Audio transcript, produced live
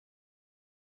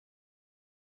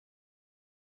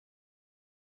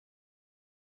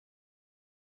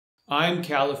I'm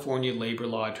California labor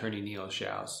law attorney Neil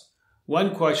Shouse.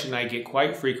 One question I get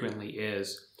quite frequently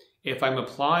is, if I'm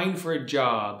applying for a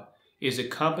job, is a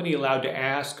company allowed to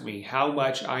ask me how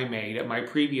much I made at my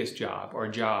previous job or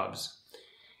jobs?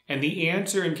 And the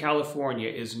answer in California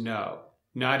is no,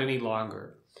 not any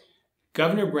longer.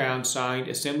 Governor Brown signed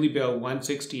Assembly Bill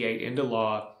 168 into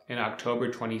law in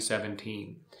October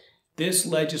 2017. This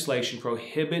legislation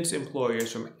prohibits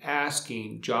employers from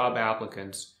asking job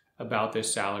applicants about their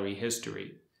salary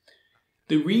history.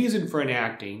 The reason for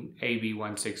enacting AB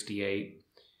 168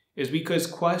 is because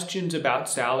questions about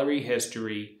salary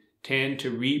history tend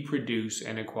to reproduce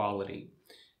inequality.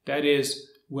 That is,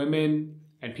 women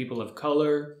and people of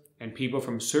color and people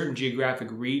from certain geographic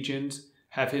regions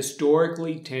have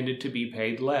historically tended to be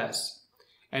paid less.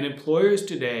 And employers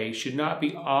today should not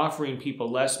be offering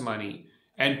people less money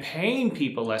and paying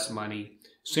people less money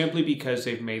simply because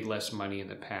they've made less money in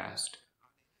the past.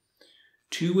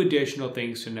 Two additional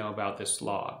things to know about this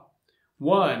law.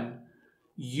 One,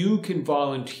 you can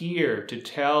volunteer to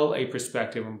tell a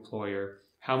prospective employer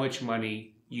how much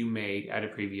money you made at a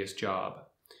previous job.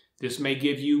 This may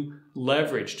give you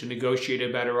leverage to negotiate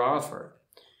a better offer,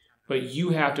 but you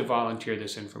have to volunteer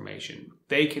this information.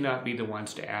 They cannot be the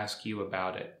ones to ask you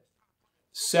about it.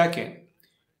 Second,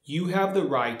 you have the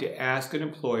right to ask an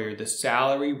employer the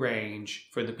salary range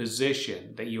for the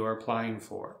position that you are applying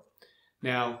for.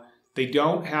 Now, they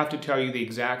don't have to tell you the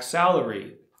exact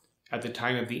salary at the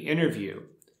time of the interview,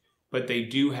 but they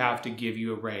do have to give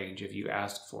you a range if you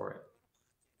ask for it.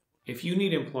 If you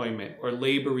need employment or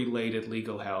labor-related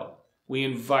legal help, we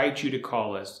invite you to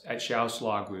call us at Shouse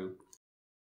Law Group